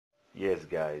Yes,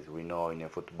 guys, we know in a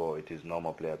football it is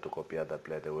normal player to copy other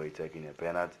player the way taking a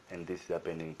penalty, and this is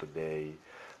happening today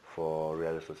for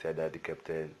Real Sociedad. The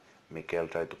captain Mikel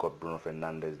tried to copy Bruno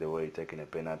Fernandes the way he taking a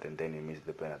penalty, and then he missed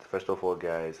the penalty. First of all,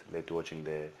 guys, let's watching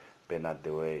the penalty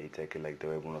the way he taken, like the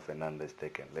way Bruno Fernandes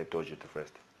taken. Let's watch it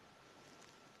first.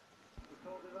 He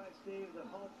called it right, Steve. The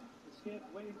hop, the skip,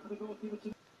 waiting for the goalkeeper to.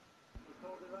 He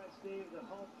called it right, Steve. The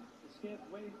hop, the skip,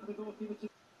 waiting for the goalkeeper to.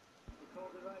 He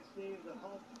called it right, Steve. The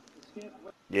hop, the skip.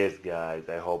 Yes, guys,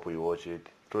 I hope we watch it.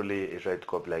 Truly, he tried to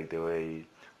copy like the way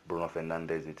Bruno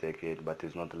Fernandes he take it, but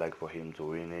it's not like for him to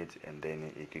win it and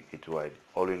then he kick it wide.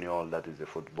 All in all, that is the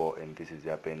football, and this is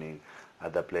happening.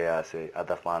 Other players say,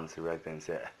 other fans react and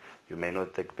say, you may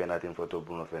not take penalty in front of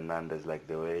Bruno Fernandes like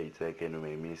the way he take it, you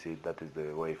may miss it. That is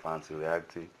the way fans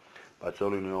react. But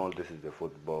all in all, this is the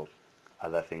football.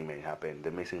 Other thing may happen.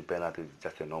 The missing penalty is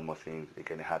just a normal thing. It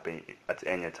can happen at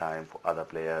any time for other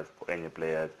players, for any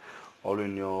players. All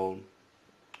in all,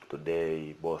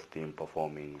 today both teams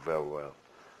performing very well.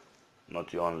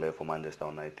 Not only for Manchester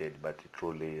United, but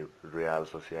truly Real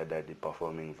Sociedad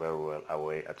performing very well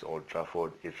away at Old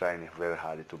Trafford. He's trying very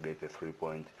hard to get a 3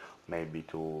 point, maybe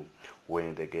to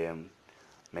win the game.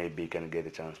 Maybe he can get a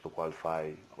chance to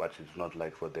qualify, but it's not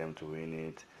like for them to win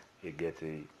it. He get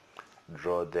a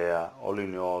draw there. All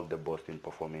in all, the both team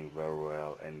performing very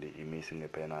well, and he missing a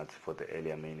penalty for the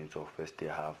earlier minutes of first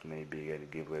half. Maybe he can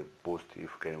give a boost if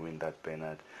he can win that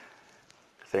penalty.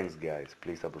 Thanks, guys.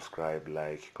 Please subscribe,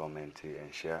 like, comment,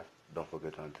 and share. Don't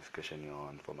forget to notification you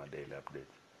on for my daily updates.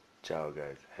 Ciao,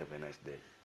 guys. Have a nice day.